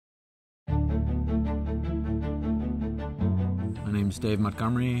My name is Dave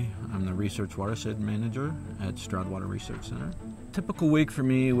Montgomery. I'm the Research Watershed Manager at Stroud Water Research Center. Typical week for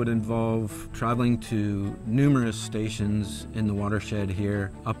me would involve traveling to numerous stations in the watershed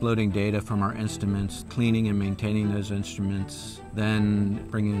here, uploading data from our instruments, cleaning and maintaining those instruments, then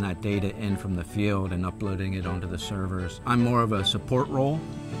bringing that data in from the field and uploading it onto the servers. I'm more of a support role,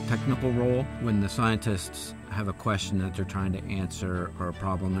 a technical role. When the scientists have a question that they're trying to answer or a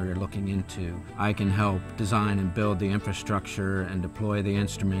problem that they're looking into, I can help design and build the infrastructure and deploy the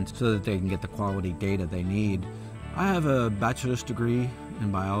instruments so that they can get the quality data they need. I have a bachelor's degree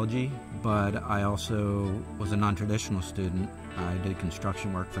in biology, but I also was a non-traditional student. I did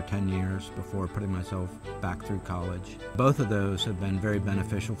construction work for 10 years before putting myself back through college. Both of those have been very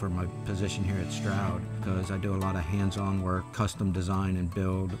beneficial for my position here at Stroud because I do a lot of hands-on work, custom design and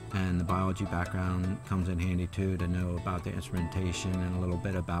build, and the biology background comes in handy too to know about the instrumentation and a little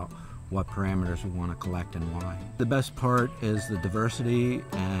bit about what parameters we want to collect and why. The best part is the diversity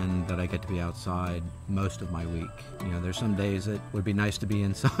and that I get to be outside most of my week. You know, there's some days it would be nice to be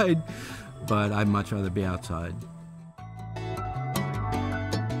inside, but I'd much rather be outside.